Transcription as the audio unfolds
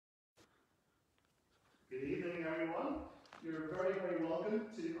Good evening, everyone. You're very, very welcome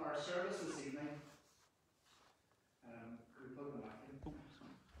to our service this evening. Can we plug the mic in?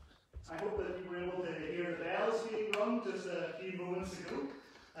 I hope that you were able to hear the bells being rung just a few moments ago.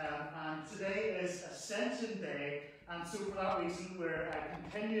 And today is Ascension Day, and so for that reason we're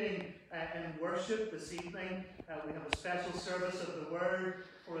continuing in worship this evening. We have a special service of the Word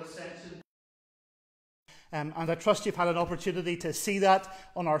for Ascension. And I trust you've had an opportunity to see that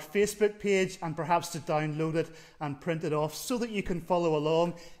on our Facebook page and perhaps to download it and print it off so that you can follow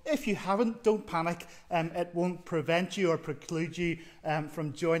along. If you haven't, don't panic. It won't prevent you or preclude you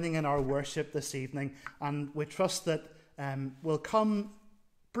from joining in our worship this evening. And we trust that we'll come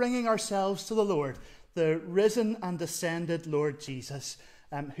bringing ourselves to the Lord, the risen and ascended Lord Jesus,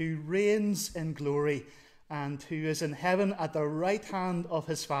 who reigns in glory and who is in heaven at the right hand of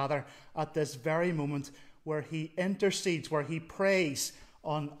his Father at this very moment, where he intercedes, where he prays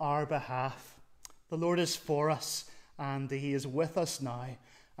on our behalf. The Lord is for us, and he is with us now.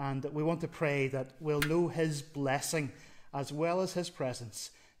 And we want to pray that we'll know his blessing as well as his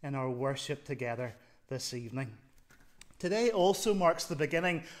presence in our worship together this evening. Today also marks the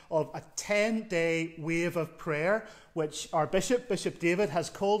beginning of a 10-day wave of prayer, which our Bishop David,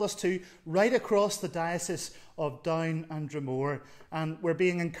 has called us to right across the Diocese of Down and Dromore. And we're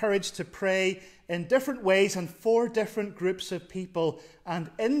being encouraged to pray in different ways and for different groups of people and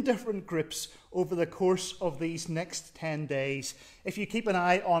in different groups over the course of these next 10 days. If you keep an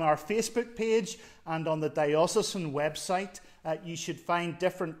eye on our Facebook page and on the diocesan website, you should find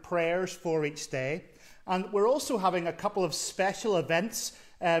different prayers for each day. And we're also having a couple of special events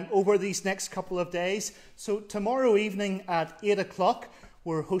over these next couple of days. So tomorrow evening at 8 o'clock,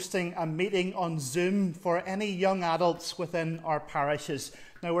 we're hosting a meeting on Zoom for any young adults within our parishes.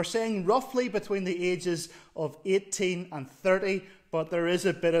 Now, we're saying roughly between the ages of 18 and 30, but there is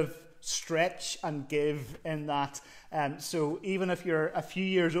a bit of stretch and give in that. So even if you're a few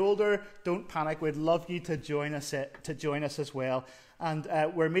years older, don't panic. We'd love you to join us as well. And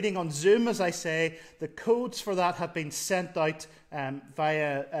we're meeting on Zoom, as I say. The codes for that have been sent out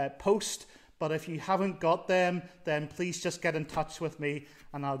via post. But if you haven't got them, then please just get in touch with me,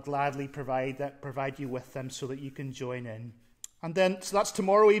 and I'll gladly provide you with them so that you can join in. And then, so that's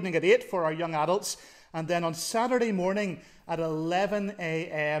tomorrow evening at 8 for our young adults. And then on Saturday morning at 11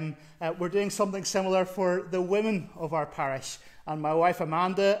 a.m., we're doing something similar for the women of our parish. And my wife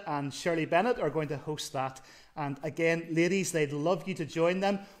Amanda and Shirley Bennett are going to host that. And again, ladies, they'd love you to join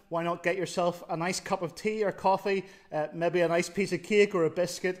them. Why not get yourself a nice cup of tea or coffee, maybe a nice piece of cake or a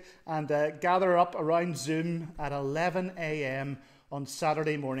biscuit, and gather up around Zoom at 11 a.m. on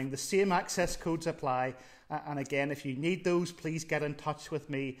Saturday morning. The same access codes apply. And again, if you need those, please get in touch with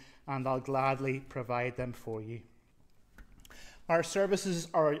me and I'll gladly provide them for you. Our services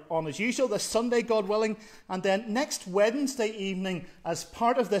are on as usual this Sunday, God willing. And then next Wednesday evening, as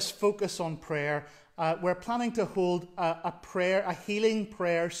part of this focus on prayer, we're planning to hold a healing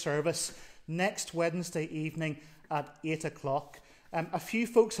prayer service next Wednesday evening at 8 o'clock. A few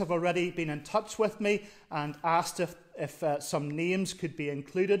folks have already been in touch with me and asked if some names could be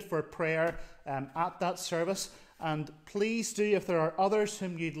included for prayer at that service. And please do, if there are others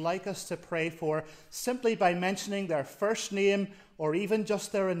whom you'd like us to pray for, simply by mentioning their first name or even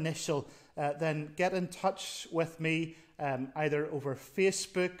just their initial, then get in touch with me either over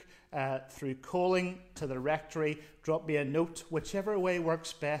Facebook, through calling to the rectory, drop me a note, whichever way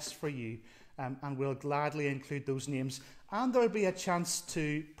works best for you, and we'll gladly include those names. And there'll be a chance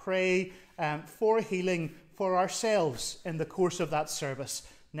to pray for healing for ourselves in the course of that service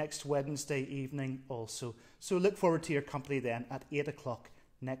next Wednesday evening also. So look forward to your company then at 8 o'clock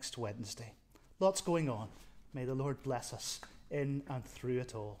next Wednesday. Lots going on. May the Lord bless us in and through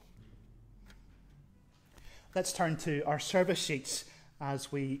it all. Let's turn to our service sheets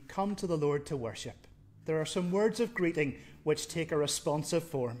as we come to the Lord to worship. There are some words of greeting which take a responsive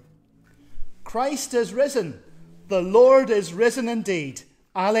form. Christ is risen. The Lord is risen indeed.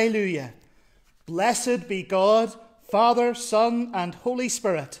 Alleluia. Blessed be God, Father, Son, and Holy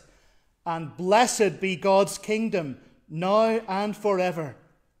Spirit. And blessed be God's kingdom, now and forever.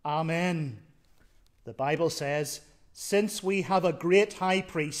 Amen. The Bible says, since we have a great high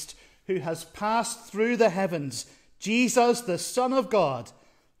priest who has passed through the heavens, Jesus, the Son of God,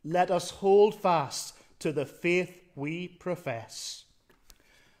 let us hold fast to the faith we profess.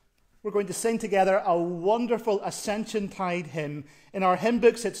 We're going to sing together a wonderful Ascension Tide hymn. In our hymn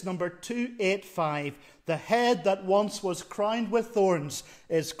books, it's number 285. The head that once was crowned with thorns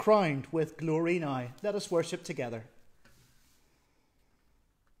is crowned with glory now. Let us worship together.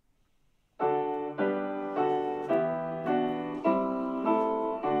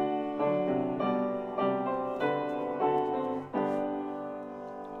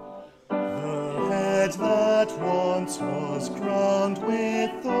 once was crowned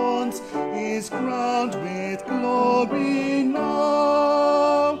with thorns is crowned with glory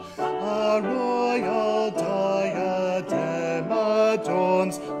now. A royal diadem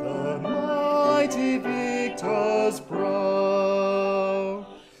adorns the mighty victor's brow.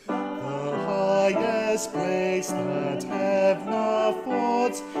 The highest place that heaven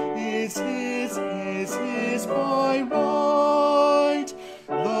affords is his by right.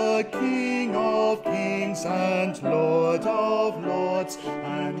 The King of kings and Lord of lords,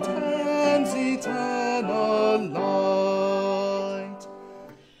 and heaven's eternal light.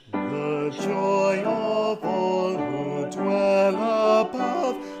 The joy of all who dwell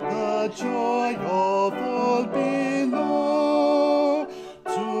above, the joy of all below,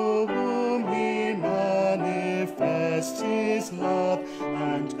 to whom he manifests his love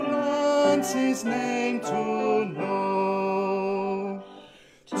and grants his name to know.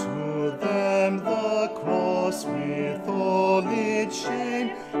 To them the cross with all its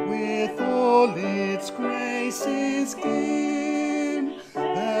shame, with all its grace is given,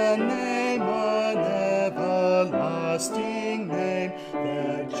 their name an everlasting name,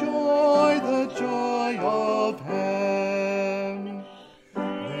 their joy the joy of heaven.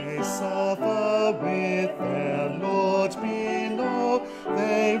 They suffer with their Lord below,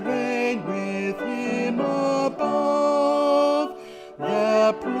 they reign with him above,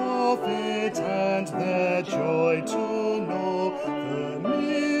 their profit and their joy to know the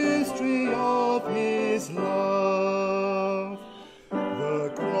mystery of his love.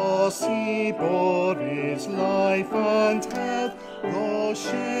 The cross he bore is life and health, though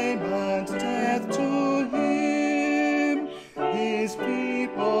shame and death to him, his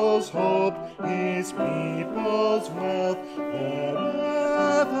people's hope, his people's wealth, their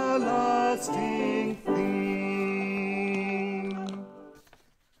everlasting theme.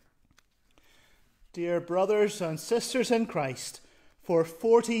 Dear brothers and sisters in Christ, for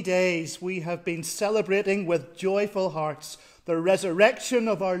 40 days we have been celebrating with joyful hearts the resurrection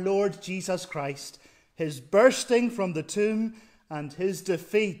of our Lord Jesus Christ, his bursting from the tomb and his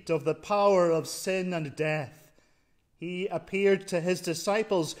defeat of the power of sin and death. He appeared to his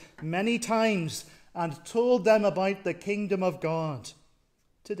disciples many times and told them about the kingdom of God.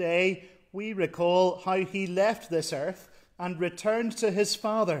 Today we recall how he left this earth and returned to his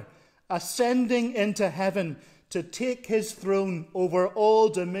Father, ascending into heaven to take his throne over all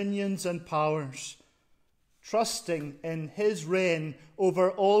dominions and powers. Trusting in his reign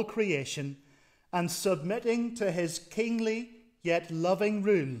over all creation and submitting to his kingly yet loving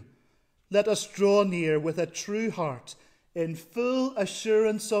rule, let us draw near with a true heart in full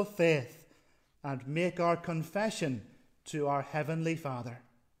assurance of faith and make our confession to our Heavenly Father.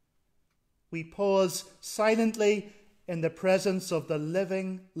 We pause silently in the presence of the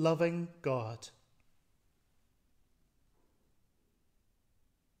living, loving God.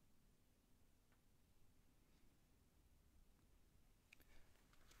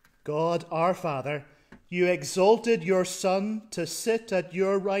 God our Father, you exalted your Son to sit at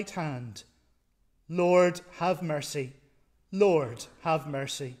your right hand. Lord, have mercy. Lord, have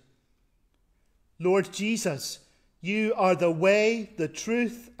mercy. Lord Jesus, you are the way, the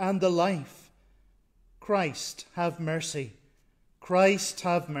truth, and the life. Christ, have mercy. Christ,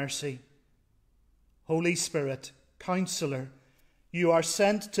 have mercy. Holy Spirit, Counselor, you are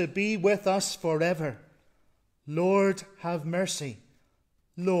sent to be with us forever. Lord, have mercy.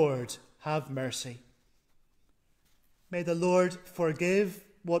 Lord, have mercy. May the Lord forgive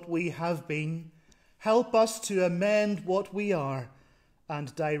what we have been, help us to amend what we are,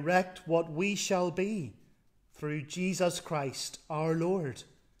 and direct what we shall be, through Jesus Christ our Lord.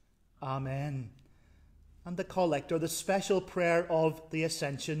 Amen. And the collect, or the special prayer of the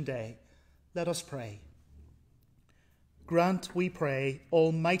Ascension Day. Let us pray. Grant, we pray,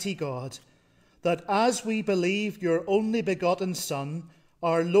 Almighty God, that as we believe your only begotten Son,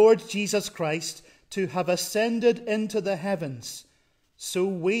 our Lord Jesus Christ, to have ascended into the heavens, so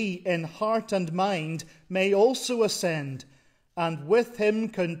we in heart and mind may also ascend, and with him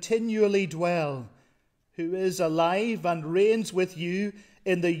continually dwell, who is alive and reigns with you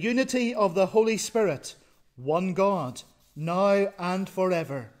in the unity of the Holy Spirit, one God, now and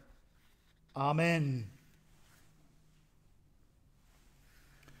forever. Amen.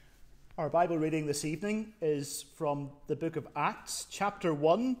 Our Bible reading this evening is from the book of Acts, chapter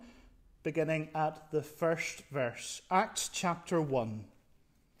 1, beginning at the first verse. Acts chapter 1.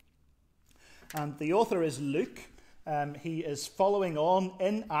 And the author is Luke. He is following on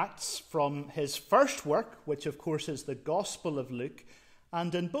in Acts from his first work, which of course is the Gospel of Luke.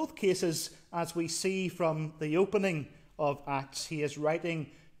 And in both cases, as we see from the opening of Acts, he is writing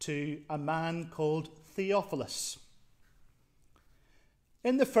to a man called Theophilus.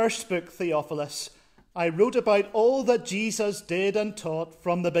 In the first book, Theophilus, I wrote about all that Jesus did and taught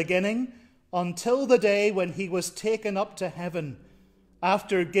from the beginning until the day when he was taken up to heaven,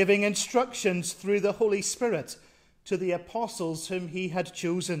 after giving instructions through the Holy Spirit to the apostles whom he had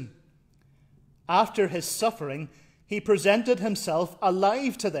chosen. After his suffering, he presented himself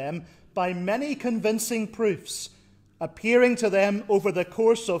alive to them by many convincing proofs, appearing to them over the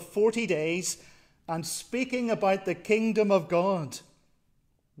course of 40 days and speaking about the kingdom of God.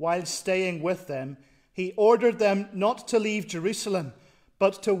 While staying with them, he ordered them not to leave Jerusalem,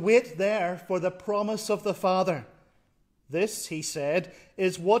 but to wait there for the promise of the Father. This, he said,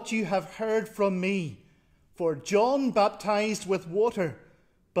 is what you have heard from me. For John baptized with water,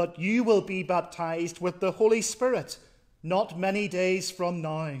 but you will be baptized with the Holy Spirit not many days from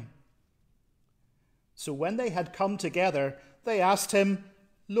now. So when they had come together, they asked him,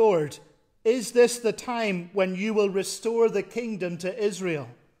 Lord, is this the time when you will restore the kingdom to Israel?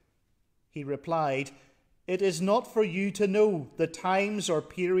 He replied, It is not for you to know the times or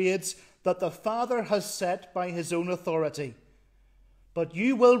periods that the Father has set by his own authority. But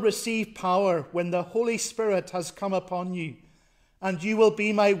you will receive power when the Holy Spirit has come upon you, and you will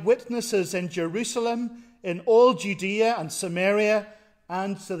be my witnesses in Jerusalem, in all Judea and Samaria,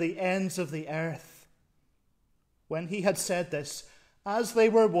 and to the ends of the earth. When he had said this, as they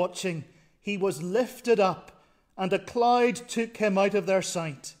were watching, he was lifted up, and a cloud took him out of their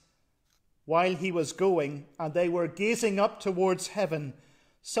sight. While he was going, and they were gazing up towards heaven,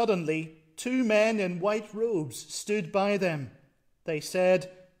 suddenly 2 men in white robes stood by them. They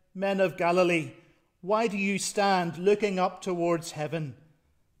said, Men of Galilee, why do you stand looking up towards heaven?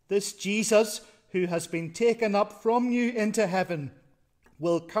 This Jesus, who has been taken up from you into heaven,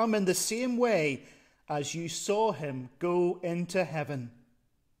 will come in the same way as you saw him go into heaven.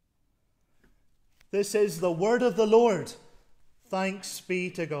 This is the word of the Lord. Thanks be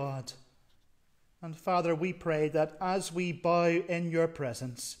to God. And Father, we pray that as we bow in your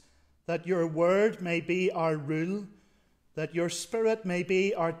presence, that your word may be our rule, that your Spirit may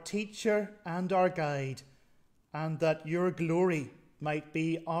be our teacher and our guide, and that your glory might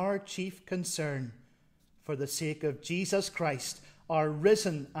be our chief concern, for the sake of Jesus Christ, our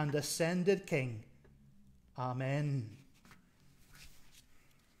risen and ascended King. Amen.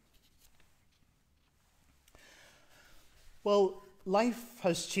 Well, life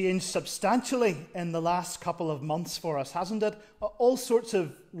has changed substantially in the last couple of months for us, hasn't it? All sorts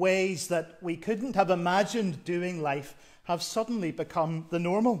of ways that we couldn't have imagined doing life have suddenly become the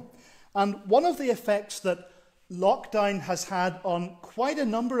normal. And one of the effects that lockdown has had on quite a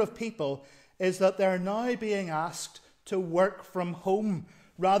number of people is that they're now being asked to work from home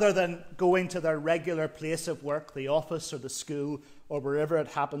rather than going to their regular place of work, the office or the school or wherever it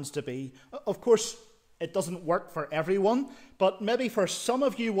happens to be. Of course, it doesn't work for everyone, but maybe for some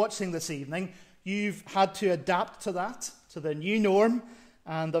of you watching this evening, you've had to adapt to that, to the new norm.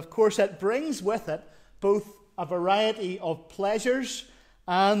 And of course, it brings with it both a variety of pleasures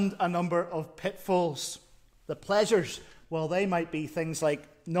and a number of pitfalls. The pleasures, well, they might be things like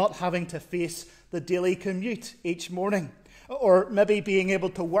not having to face the daily commute each morning, or maybe being able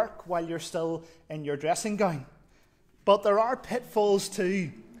to work while you're still in your dressing gown. But there are pitfalls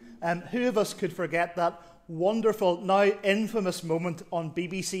too. Who of us could forget that wonderful, now infamous moment on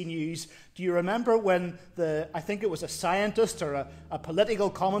BBC News? Do you remember when I think it was a scientist or a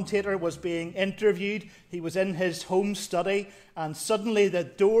political commentator was being interviewed? He was in his home study and suddenly the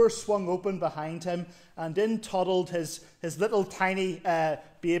door swung open behind him and in toddled his little tiny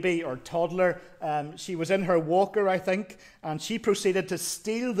baby or toddler. She was in her walker, I think, and she proceeded to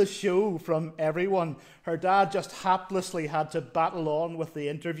steal the show from everyone. Her dad just haplessly had to battle on with the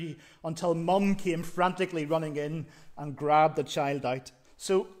interview until Mum came frantically running in and grabbed the child out.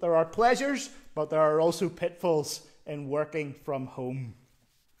 So there are pleasures, but there are also pitfalls in working from home.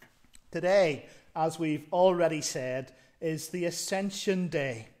 Today, as we've already said, is the Ascension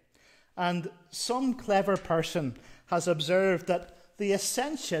Day. And some clever person has observed that the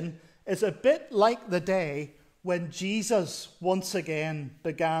Ascension is a bit like the day when Jesus once again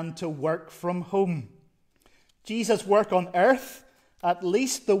began to work from home. Jesus' work on earth, at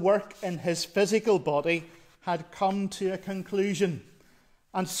least the work in his physical body, had come to a conclusion.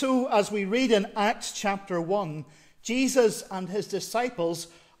 And so, as we read in Acts chapter 1, Jesus and his disciples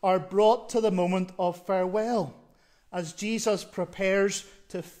are brought to the moment of farewell, as Jesus prepares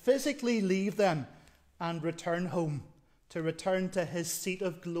to physically leave them and return home, to return to his seat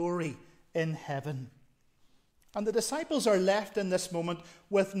of glory in heaven. And the disciples are left in this moment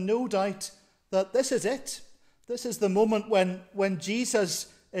with no doubt that this is it. This is the moment when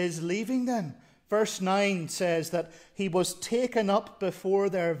Jesus is leaving them Verse 9 says that he was taken up before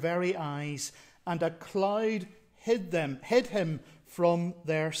their very eyes, and a cloud hid him from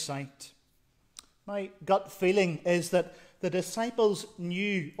their sight. My gut feeling is that the disciples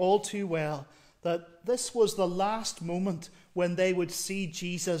knew all too well that this was the last moment when they would see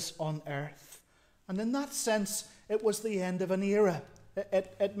Jesus on earth. And in that sense, it was the end of an era.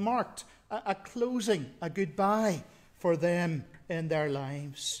 It marked a closing, a goodbye for them in their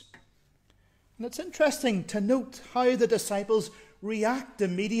lives. And it's interesting to note how the disciples react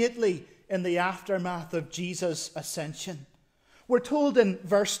immediately in the aftermath of Jesus' ascension. We're told in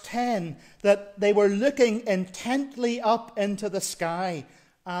verse 10 that they were looking intently up into the sky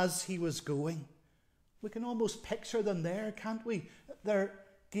as he was going. We can almost picture them there, can't we? They're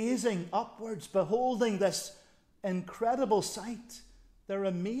gazing upwards, beholding this incredible sight. They're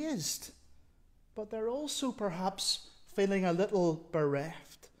amazed, but they're also perhaps feeling a little bereft.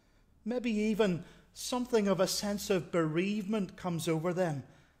 Maybe even something of a sense of bereavement comes over them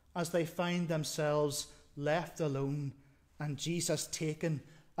as they find themselves left alone and Jesus taken,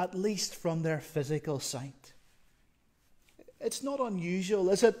 at least from their physical sight. It's not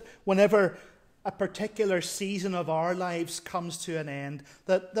unusual, is it, whenever a particular season of our lives comes to an end,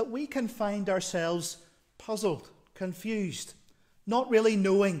 that we can find ourselves puzzled, confused, not really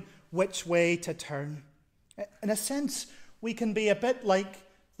knowing which way to turn. In a sense, we can be a bit like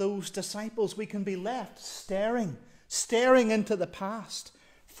those disciples. We can be left staring into the past,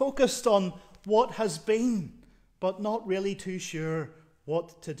 focused on what has been, but not really too sure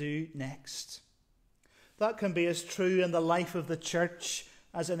what to do next. That can be as true in the life of the church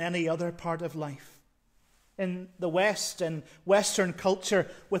as in any other part of life. In the West, in Western culture,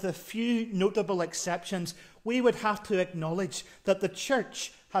 with a few notable exceptions, we would have to acknowledge that the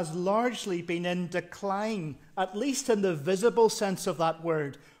church has largely been in decline, at least in the visible sense of that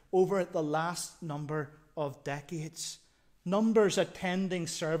word, over the last number of decades. Numbers attending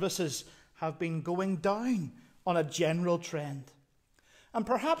services have been going down on a general trend. And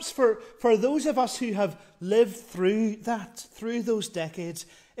perhaps for those of us who have lived through those decades,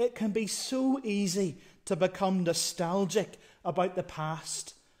 it can be so easy to become nostalgic about the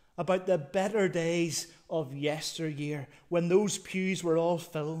past, about the better days of yesteryear, when those pews were all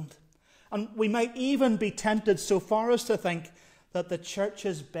filled. And we might even be tempted so far as to think that the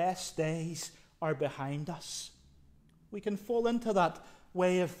church's best days are behind us. We can fall into that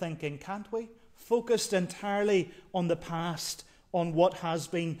way of thinking, can't we? Focused entirely on the past, on what has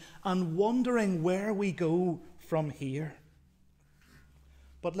been, and wondering where we go from here.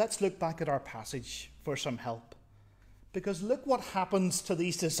 But let's look back at our passage for some help. Because look what happens to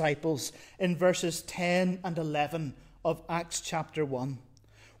these disciples in verses 10 and 11 of Acts chapter 1.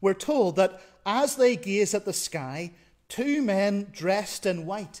 We're told that as they gaze at the sky, two men dressed in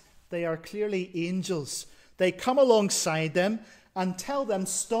white, they are clearly angels, they come alongside them and tell them,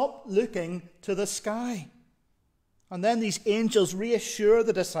 stop looking to the sky. And then these angels reassure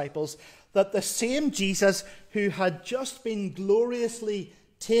the disciples that the same Jesus who had just been gloriously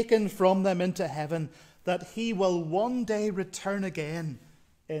taken from them into heaven, that he will one day return again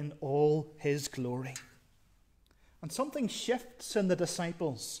in all his glory. And something shifts in the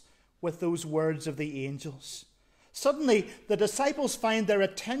disciples with those words of the angels. Suddenly, the disciples find their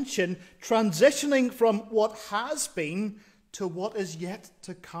attention transitioning from what has been to what is yet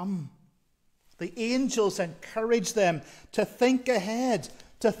to come. The angels encourage them to think ahead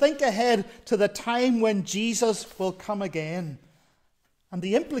to the time when Jesus will come again. And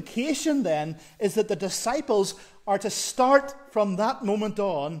the implication then is that the disciples are to start from that moment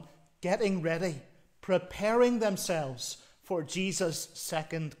on getting ready, preparing themselves for Jesus'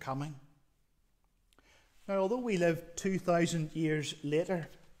 second coming. Now, although we live 2,000 years later,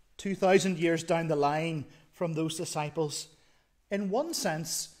 2,000 years down the line from those disciples, in one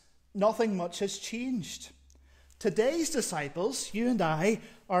sense, nothing much has changed. Today's disciples, you and I,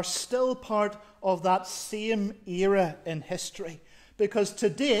 are still part of that same era in history, because to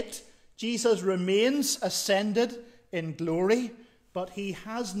date, Jesus remains ascended in glory, but he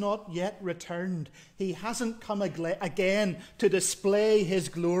has not yet returned. He hasn't come again to display his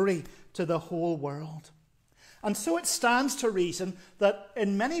glory to the whole world. And so it stands to reason that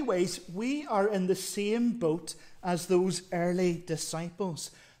in many ways we are in the same boat as those early disciples,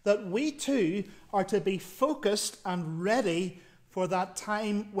 that we too are to be focused and ready for that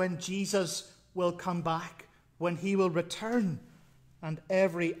time when Jesus will come back, when he will return, and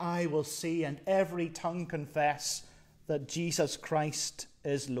every eye will see and every tongue confess that Jesus Christ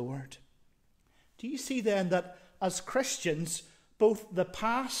is Lord. Do you see then that as Christians, both the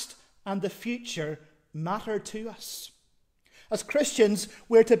past and the future matter to us? As Christians,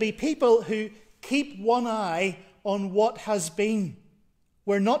 we're to be people who keep one eye on what has been.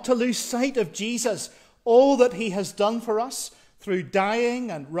 We're not to lose sight of Jesus, all that he has done for us through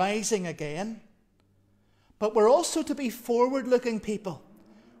dying and rising again. But we're also to be forward-looking people.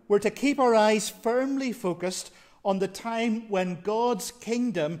 We're to keep our eyes firmly focused on the time when God's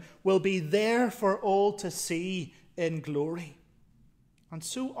kingdom will be there for all to see in glory. And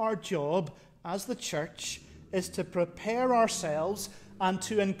so our job as the church is to prepare ourselves and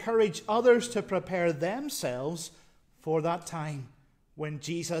to encourage others to prepare themselves for that time when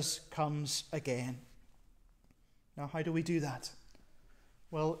Jesus comes again. Now, how do we do that?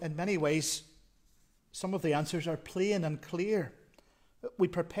 Well, in many ways, some of the answers are plain and clear. We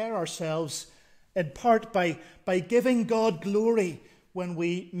prepare ourselves in part by giving God glory when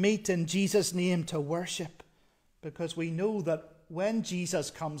we meet in Jesus' name to worship, because we know that when Jesus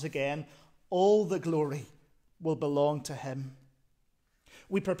comes again, all the glory will belong to him.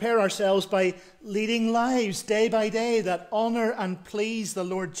 We prepare ourselves by leading lives day by day that honour and please the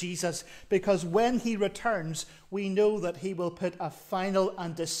Lord Jesus, because when he returns, we know that he will put a final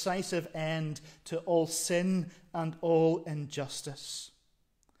and decisive end to all sin and all injustice.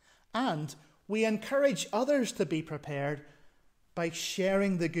 And we encourage others to be prepared by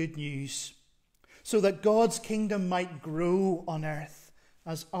sharing the good news, so that God's kingdom might grow on earth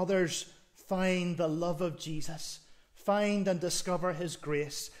as others find the love of Jesus, find and discover his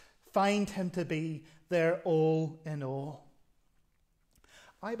grace, find him to be their all in all.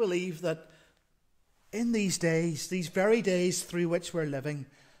 I believe that in these days, these very days through which we're living,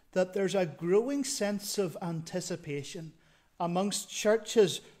 that there's a growing sense of anticipation amongst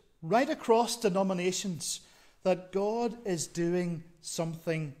churches right across denominations that God is doing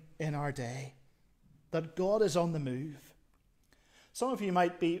something in our day, that God is on the move. Some of you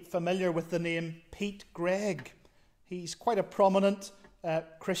might be familiar with the name Pete Greig. He's quite a prominent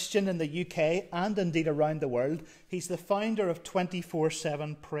Christian in the UK and indeed around the world. He's the founder of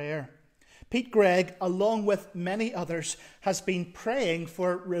 24/7 Prayer. Pete Greig, along with many others, has been praying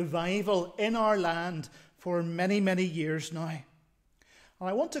for revival in our land for many, many years now. And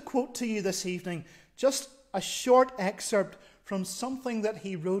I want to quote to you this evening just a short excerpt from something that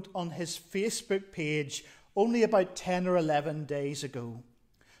he wrote on his Facebook page only about 10 or 11 days ago.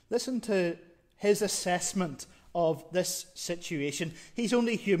 Listen to his assessment of this situation. He's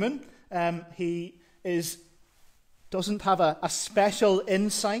only human. He doesn't have a special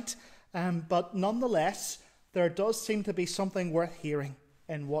insight, but nonetheless, there does seem to be something worth hearing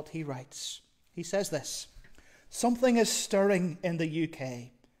in what he writes. He says this: "Something is stirring in the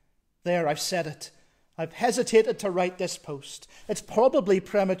UK. There, I've said it. I've hesitated to write this post. It's probably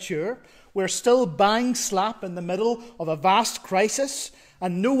premature. We're still bang slap in the middle of a vast crisis,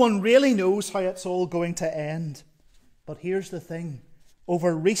 and no one really knows how it's all going to end. But here's the thing.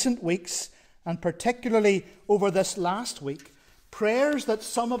 Over recent weeks, and particularly over this last week, prayers that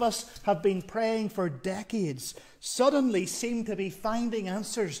some of us have been praying for decades suddenly seem to be finding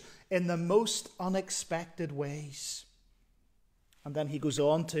answers in the most unexpected ways." And then he goes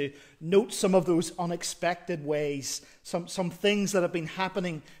on to note some of those unexpected ways, some things that have been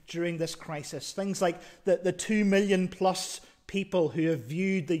happening during this crisis. Things like the 2 million plus people who have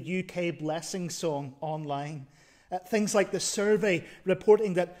viewed the UK Blessing Song online. Things like the survey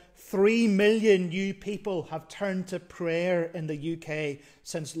reporting that 3 million new people have turned to prayer in the UK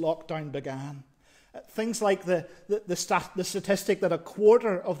since lockdown began. Things like the statistic that a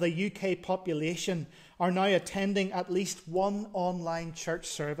quarter of the UK population are now attending at least one online church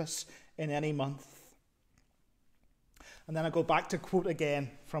service in any month. And then I go back to quote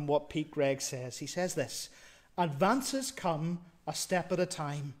again from what Pete Greig says. He says this: "Advances come a step at a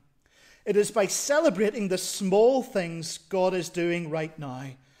time. It is by celebrating the small things God is doing right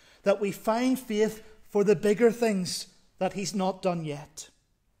now that we find faith for the bigger things that he's not done yet.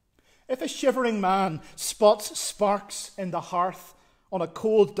 If a shivering man spots sparks in the hearth on a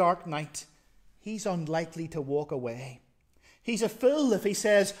cold, dark night, he's unlikely to walk away. He's a fool if he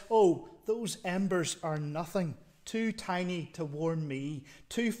says, 'Oh, those embers are nothing, too tiny to warm me,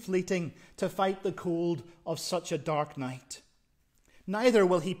 too fleeting to fight the cold of such a dark night.' Neither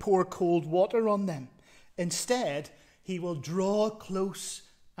will he pour cold water on them. Instead, he will draw close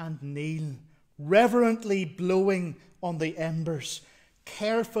and kneel, reverently blowing on the embers,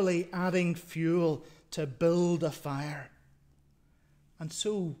 carefully adding fuel to build a fire. And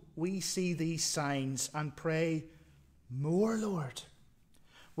so we see these signs and pray, 'More, Lord.'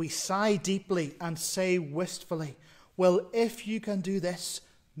 We sigh deeply and say wistfully, 'Well, if you can do this,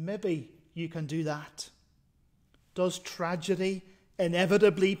 maybe you can do that.' Does tragedy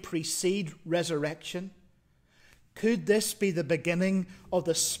inevitably precede resurrection? Could this be the beginning of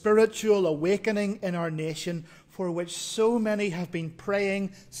the spiritual awakening in our nation for which so many have been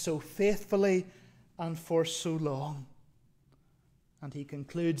praying so faithfully and for so long? And he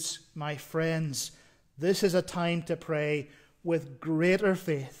concludes, my friends, this is a time to pray with greater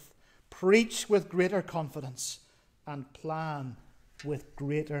faith, preach with greater confidence, and plan with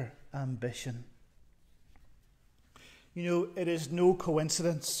greater ambition. You know, it is no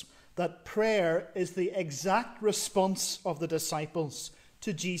coincidence that prayer is the exact response of the disciples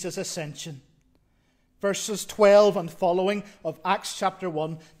to Jesus' ascension. Verses 12 and following of Acts chapter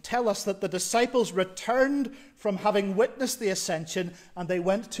 1 tell us that the disciples returned from having witnessed the ascension and they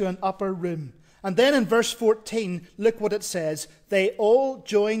went to an upper room. And then in verse 14, look what it says. They all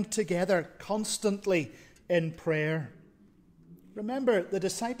joined together constantly in prayer. Remember, the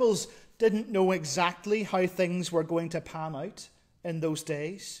disciples didn't know exactly how things were going to pan out in those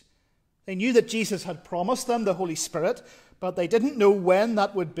days. They knew that Jesus had promised them the Holy Spirit, but they didn't know when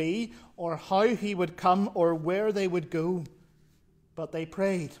that would be, or how he would come, or where they would go. But they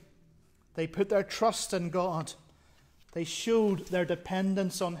prayed. They put their trust in God. They showed their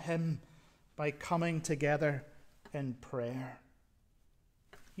dependence on him by coming together in prayer.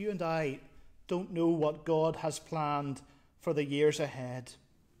 You and I don't know what God has planned for the years ahead.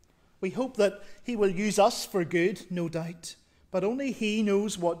 We hope that he will use us for good, no doubt, but only he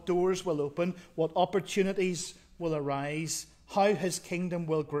knows what doors will open, what opportunities will arise, how his kingdom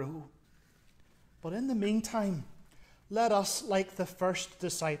will grow. But in the meantime, let us, like the first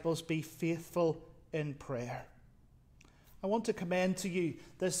disciples, be faithful in prayer. I want to commend to you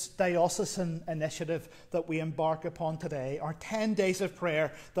this diocesan initiative that we embark upon today, our 10 days of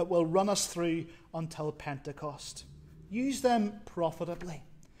prayer that will run us through until Pentecost. Use them profitably.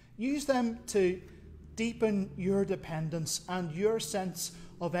 Use them to deepen your dependence and your sense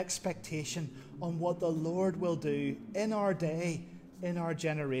of expectation on what the Lord will do in our day, in our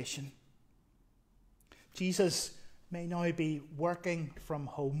generation. Jesus may now be working from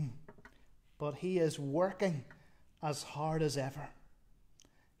home, but he is working as hard as ever.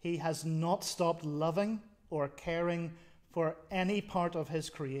 He has not stopped loving or caring for any part of his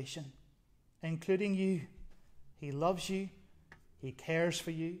creation, including you. He loves you. He cares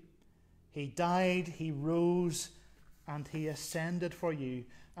for you. He died, he rose, and he ascended for you.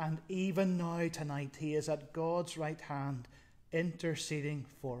 And even now, tonight, he is at God's right hand, interceding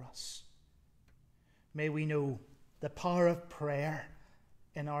for us. May we know the power of prayer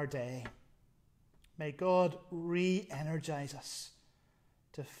in our day. May God re-energize us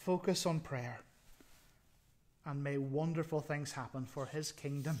to focus on prayer. And may wonderful things happen for his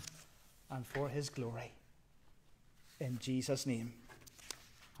kingdom and for his glory. In Jesus' name.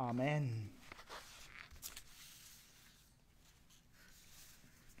 Amen.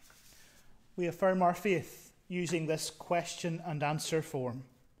 We affirm our faith using this question and answer form.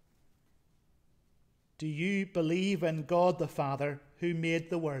 Do you believe in God the Father who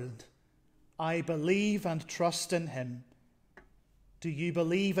made the world? I believe and trust in him. Do you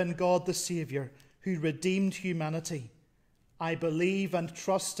believe in God the Saviour who redeemed humanity? I believe and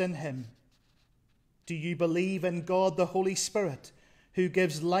trust in him. Do you believe in God the Holy Spirit who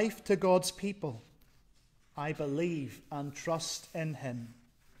gives life to God's people? I believe and trust in him.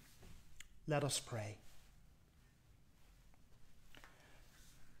 Let us pray.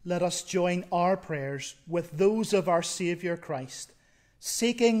 Let us join our prayers with those of our Saviour Christ,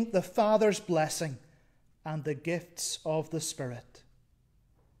 seeking the Father's blessing and the gifts of the Spirit.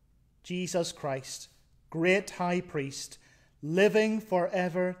 Jesus Christ, great High Priest, living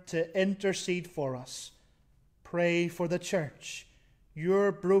forever to intercede for us, pray for the Church,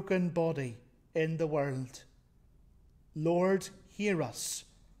 your broken body in the world. Lord, hear us.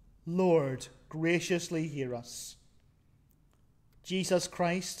 Lord, graciously hear us. Jesus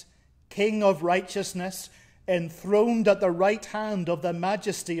Christ, King of righteousness, enthroned at the right hand of the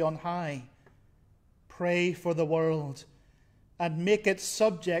Majesty on high, pray for the world and make it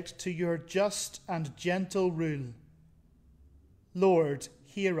subject to your just and gentle rule. Lord,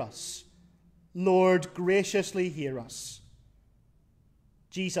 hear us. Lord, graciously hear us.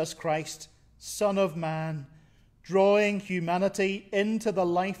 Jesus Christ, Son of Man, drawing humanity into the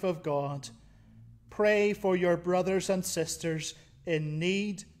life of God, pray for your brothers and sisters in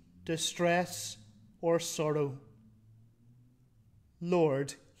need, distress, or sorrow.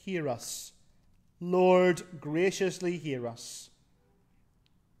 Lord, hear us. Lord, graciously hear us.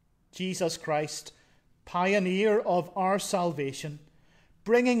 Jesus Christ, pioneer of our salvation,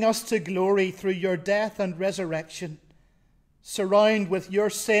 bringing us to glory through your death and resurrection, surround with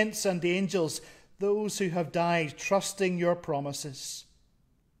your saints and angels those who have died trusting your promises.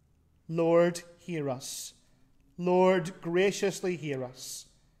 Lord, hear us. Lord, graciously hear us.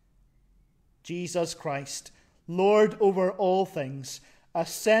 Jesus Christ, Lord over all things,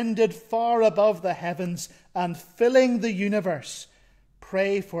 ascended far above the heavens and filling the universe,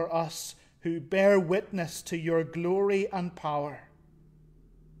 pray for us who bear witness to your glory and power.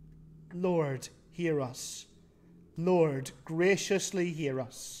 Lord, hear us. Lord, graciously hear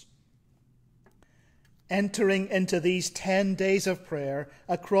us. Entering into these 10 days of prayer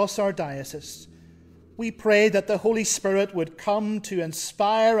across our diocese, we pray that the Holy Spirit would come to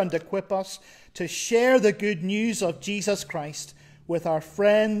inspire and equip us to share the good news of Jesus Christ with our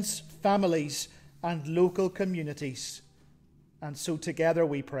friends, families, and local communities. And so together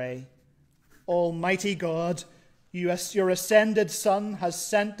we pray, Almighty God, your ascended Son has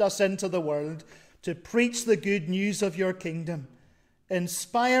sent us into the world to preach the good news of your kingdom.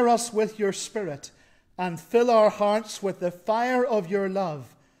 Inspire us with your Spirit and fill our hearts with the fire of your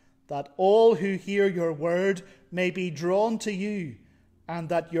love, that all who hear your word may be drawn to you, and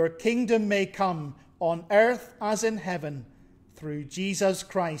that your kingdom may come on earth as in heaven, through Jesus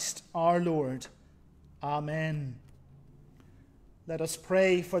Christ our Lord. Amen. Let us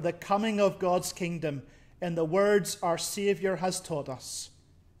pray for the coming of God's kingdom in the words our Saviour has taught us.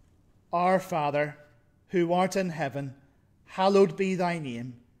 Our Father, who art in heaven, hallowed be thy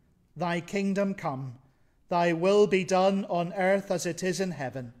name. Thy kingdom come, thy will be done on earth as it is in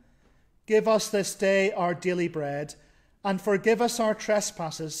heaven. Give us this day our daily bread, and forgive us our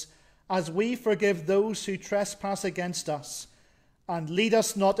trespasses, as we forgive those who trespass against us. And lead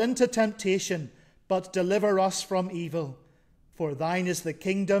us not into temptation, but deliver us from evil. For thine is the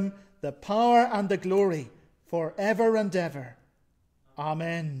kingdom, the power, and the glory, for ever and ever.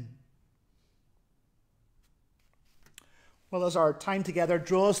 Amen. Well, as our time together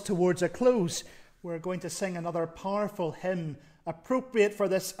draws towards a close, we're going to sing another powerful hymn appropriate for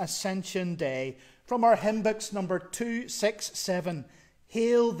this Ascension Day from our hymn books number 267,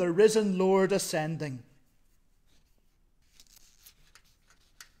 Hail the Risen Lord Ascending.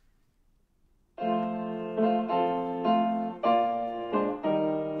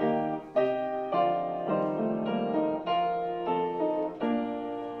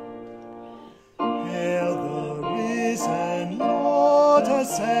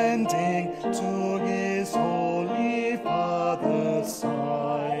 Ascending to his holy Father's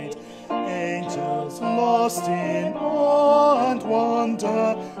side. Angels lost in awe and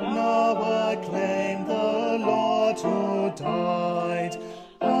wonder now acclaim the Lord who died.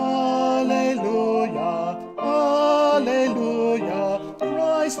 Alleluia, alleluia,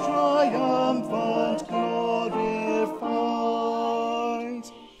 Christ triumphant, glorified.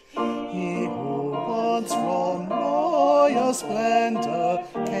 He who once from royal splendor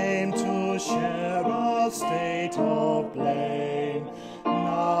came to share a state of blame,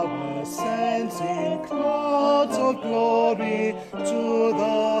 now ascends in clouds of glory to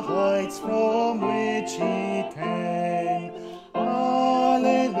the heights from which he came.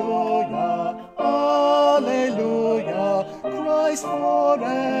 Alleluia, alleluia, Christ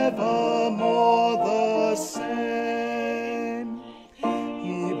forevermore the same.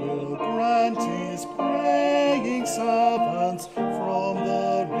 He will grant his praying servants from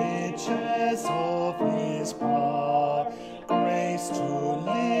the riches of his power grace to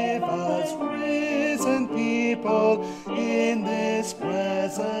live as risen people in this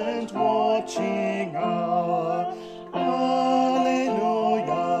present watching hour.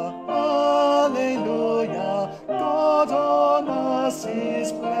 Alleluia, alleluia, God on us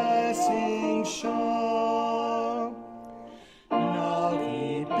his blessing shower. Now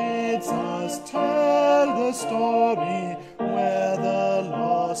he bids us tell the story where the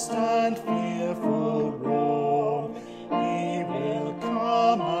lost and fearful roam. He will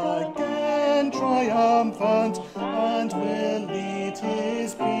come again triumphant and will lead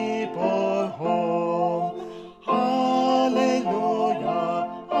his people home. Alleluia,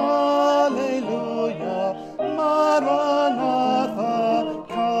 alleluia, Maranatha,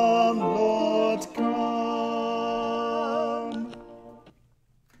 come Lord, come.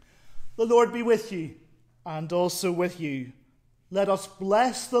 The Lord be with you, and also with you. Let us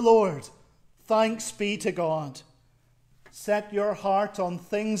bless the Lord. Thanks be to God. Set your heart on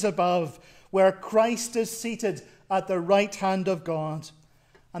things above, where Christ is seated at the right hand of God.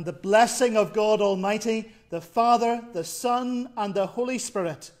 And the blessing of God Almighty, the Father, the Son, and the Holy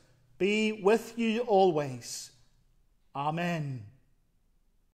Spirit be with you always. Amen.